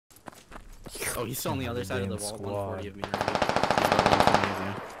Oh, he's still on the other side of the wall. Squad. 140 of me. Right?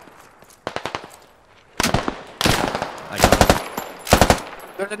 I got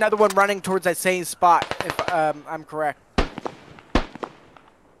him. There's another one running towards that same spot, if I'm correct.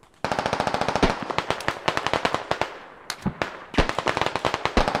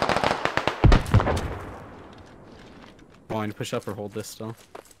 Want to push up or hold this still?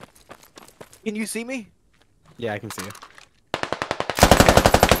 Can you see me? Yeah, I can see you.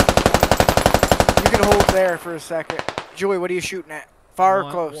 You can hold there for a second. Julie, what are you shooting at? Far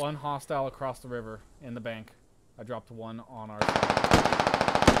or close? One hostile across the river in the bank. I dropped one on our side.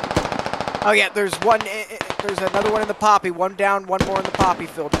 Oh yeah, there's one. There's another one in the poppy. One down, one more in the poppy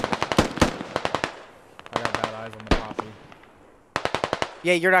field. I got bad eyes on the poppy.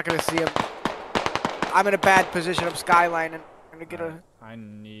 Yeah, you're not gonna see him. I'm in a bad position. I'm skylining. I'm gonna get a. I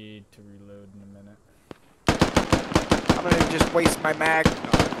need to reload in a minute. I'm gonna just waste my mag.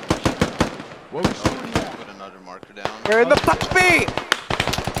 What was shooting at? Put another marker down. They're in the poppy. Shit.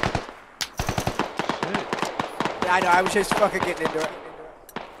 Yeah, I know. I was just fucking getting into it.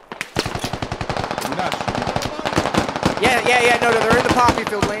 You're not shooting. Yeah. No, they're in the poppy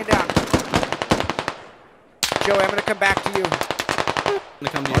field, laying down. Joey, I'm gonna come back to you. I'm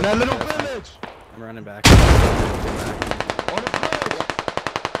gonna come to you. On that little village. I'm running back. On the bridge.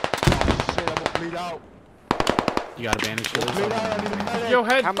 Oh shit, I'm gonna bleed out. You got a bandage shield or Bleed out, I something? need a medic. Yo,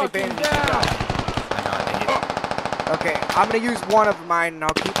 head How many fucking bandages you down! got? I got it. Okay, I'm gonna use one of mine, and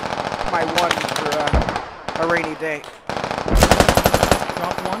I'll keep my one for a rainy day.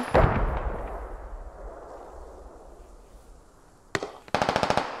 Drop one.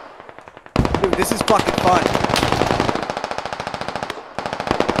 Dude, this is fucking fun.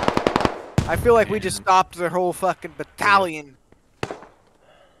 I feel like we just stopped their whole fucking battalion.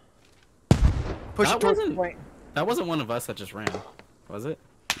 Push That it towards the wasn't- point. That wasn't one of us that just ran, was it?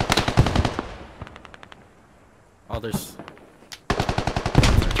 Oh, there's.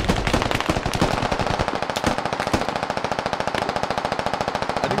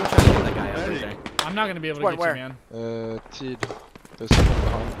 I think we're trying to get that guy over there. I'm not gonna be able to What, get where? you, man. Tid. There's someone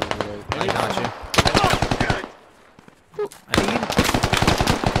behind you, right? I got you.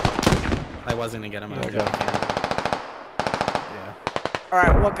 I wasn't gonna get him. I was Okay. joking. Yeah.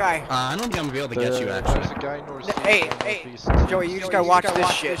 Alright, what guy? I don't think I'm gonna be able to get you There's actually. a guy northeast. Hey, and hey, northeast. Joey, you just gotta watch this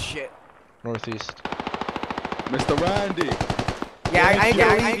shit. Northeast. Mr. Randy. Yeah, I ain't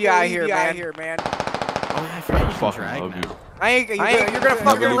gonna leave you out here, man. Oh yeah, I forgot you can Fucking drag love now. you. You're gonna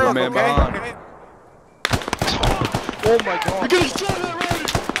fucking leave a live, man okay? behind. Oh my god. You're gonna shot that Randy.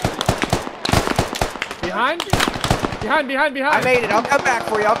 Behind! I made it. I'll come back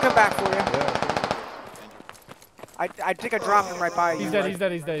for you. I think I dropped him right by you. He's dead,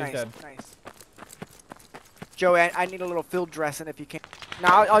 right? he's dead. Nice. Joey, I need a little field dressing if you can. No,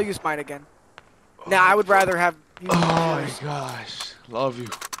 I'll use mine again. No, I would rather have you. Oh my gosh. Love you.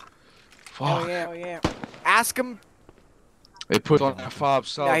 Oh Fuck. yeah. Ask him. They put on that fob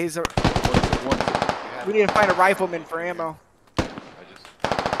south. Yeah, he's a. We need to find a rifleman for ammo.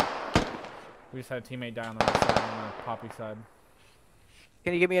 We just had a teammate die on the right side, on the poppy side.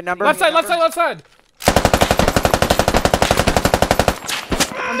 Can you give me a number? Left side!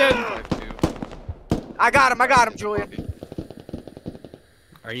 I'm dead. I got him, Julian.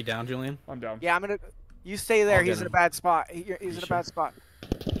 Are you down, Julian? I'm down. Yeah, I'm gonna. You stay there. I'll He's get in a him. bad spot. He's in a sure? bad spot.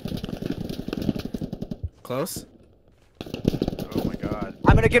 Close? Oh my god.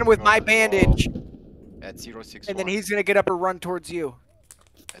 I'm gonna get him with my bandage, At 061. and then he's gonna get up and run towards you.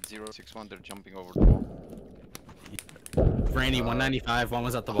 At 061, they're jumping over the wall. Randy, 195. One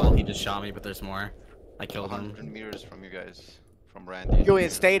was at the wall. He just shot me, but there's more. I killed 100 him. meters from you guys. From Randy. Julian,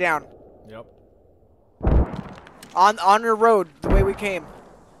 stay down. Yep. On your road, the way we came.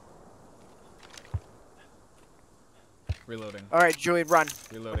 Reloading. All right, Julian, run.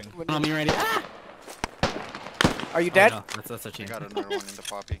 Reloading. On me, Randy. Ah! Are you Oh, dead? no. That's a I chance. got another one in the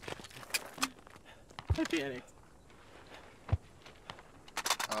poppy. I panicked.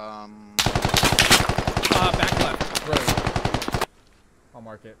 Back left. Road. I'll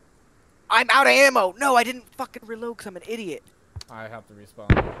mark it. I'm out of ammo. No, I didn't fucking reload because I'm an idiot. I have to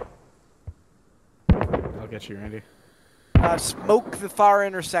respawn. I'll get you, Randy. Smoke the far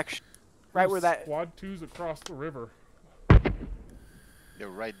intersection. Right where that. Squad 2's across the river. You're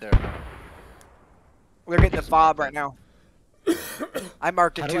right there. We're getting the fob right now. I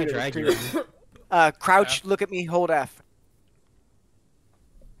marked it How too. do I There's drag two. you? Crouch, F. look at me, hold F.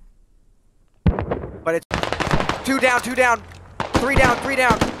 But it's 2 down, 3 down. 4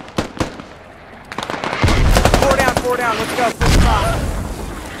 down, let's go. Full stop.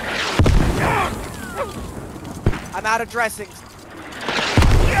 I'm out of dressings.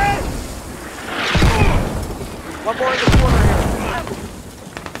 One more in the corner here.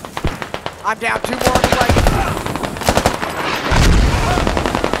 I'm down. 2 more on the right.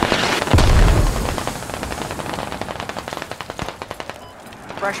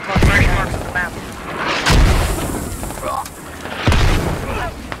 Fresh marks on the map.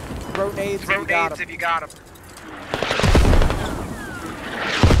 Throw nades if you got 'em.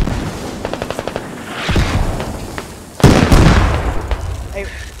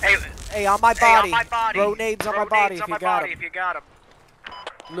 Hey, on my body. Throw nades on my body if you got 'em.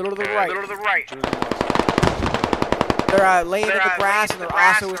 Little to the right. They're laying in the grass and they're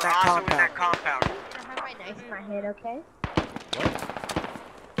also in that compound. I have my knife in my head, okay?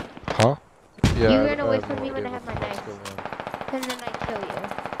 Huh? Yeah. You ran away from me when I idea had my what's knife. going on. And then I kill you.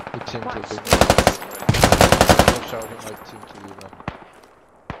 The team Watch. killed him. Watch out, he might team kill you then.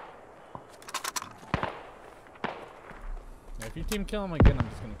 Yeah, if you team kill him again, I'm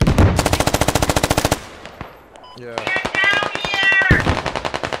just gonna kill him. Yeah.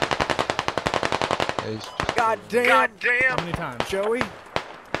 He's just God damn. How many times? Joey.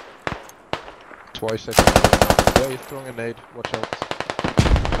 twice I think. Yeah, he's throwing a nade. Watch out.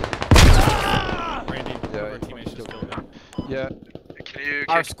 Randy, one of our Yeah, teammates just killed him. Yeah. Can you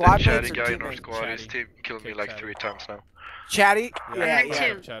Our kick squad the chatty mates or guy in our teammates? squad? His Chatty. team killed me Kick like Chatty. 3 times now. Chatty. Yeah. Me Fucked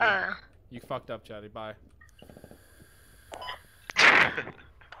too. up, Chatty. You fucked up, Chatty. Bye.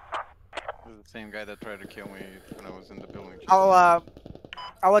 This is the same guy that tried to kill me when I was in the building. I'll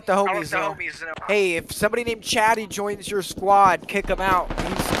let the homies know. Hey, if somebody named Chatty joins your squad, kick him out.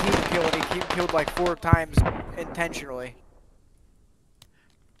 He's team killed. He team killed like 4 times intentionally.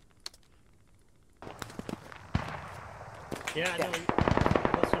 Yeah, no,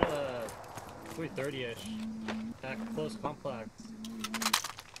 closer to 330-ish. That close complex.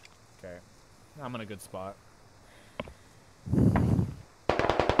 Okay. I'm in a good spot.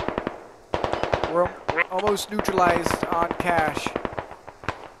 We're almost neutralized on cash.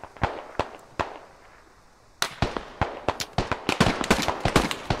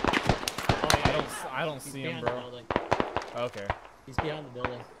 Oh yeah, I don't he's see him, behind bro. the building. Okay. He's behind the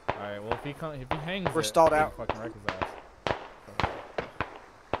building. Alright, well if he hangs We're it, stalled we can out. fucking wreck his ass.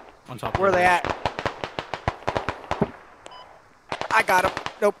 On top. Where are of they at? I got him.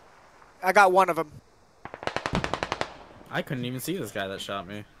 Nope. I got one of them. I couldn't even see this guy that shot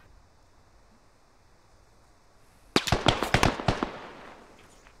me.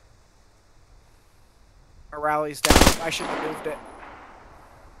 Our rally's down. I shouldn't have moved it.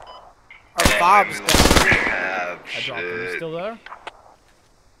 Our fob's down. I dropped him. You still there?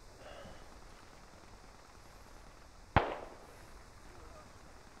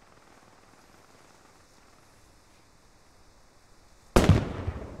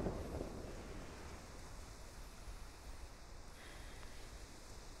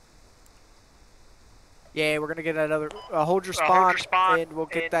 Yeah, we're gonna get another. Hold your spawn, and we'll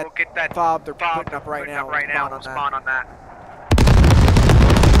get that fob they're putting up right now. We'll spawn on that.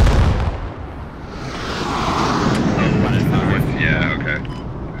 Yeah, okay.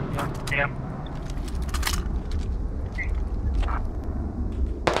 Yeah.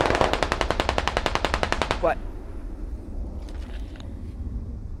 What?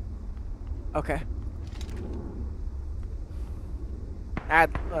 Okay.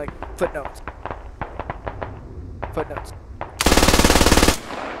 Add like footnotes. Footnotes.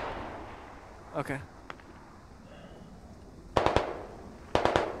 Okay.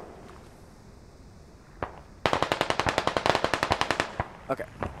 Okay.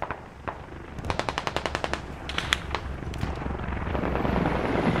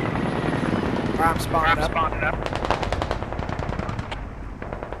 I'm spawning up.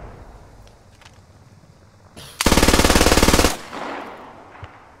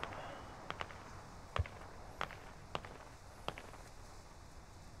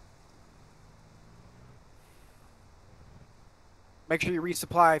 Make sure you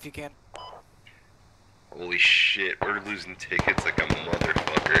resupply if you can. Holy shit, we're losing tickets like a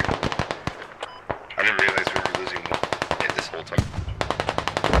motherfucker. I didn't realize we were losing it this whole time.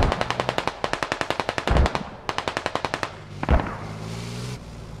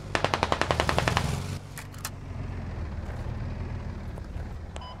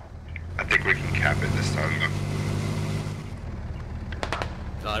 I think we can cap it this time though.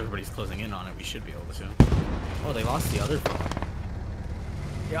 Oh, everybody's closing in on it. We should be able to. Oh, they lost the other phone.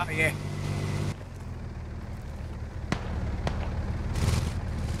 Yeah.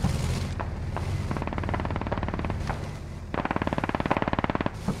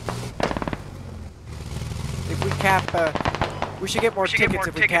 If we cap, we should get more tickets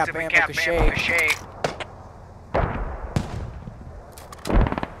if we cap Ammo-Cache.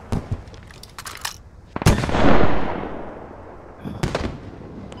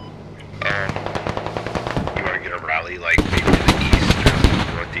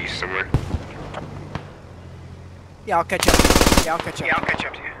 Yeah, I'll catch up. Yeah, I'll catch up. Yeah, I'll catch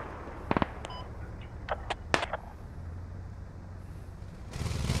up to you.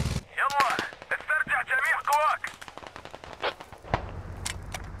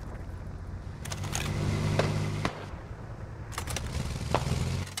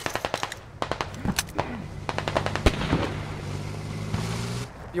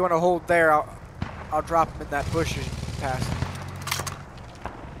 You want to hold there? I'll drop him in that bush as you pass.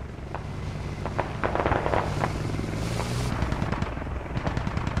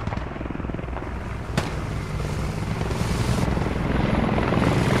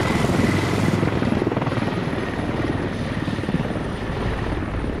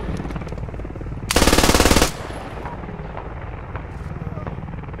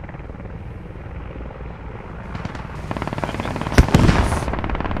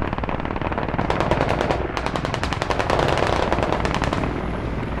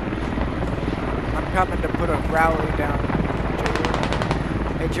 Coming to put a rally down.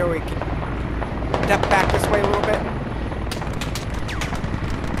 Hey Joey, can you step back this way a little bit?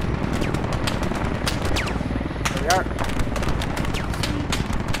 There we are.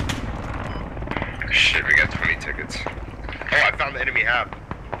 Shit, we got 20 tickets. Oh, I found the enemy hab.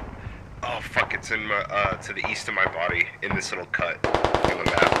 Oh fuck, it's in my, to the east of my body, in this little cut on the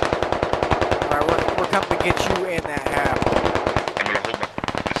map. Alright, we're coming to get you in that hab. I'm gonna hold my,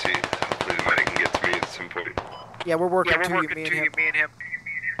 to see, hopefully the medic can get to me at some point. Yeah, we're working to you, me me and him.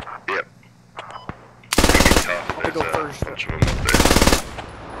 Yep. It's gonna be tough. I'll There's go a first. bunch of them up there.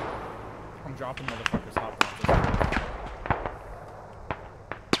 I'm dropping motherfuckers hopping off this.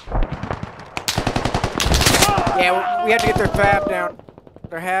 Yeah, we have to get their fab down.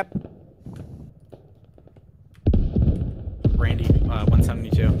 Their hab. Randy,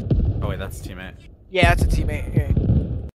 172. Oh wait, that's a teammate. Yeah, that's a teammate. Yeah.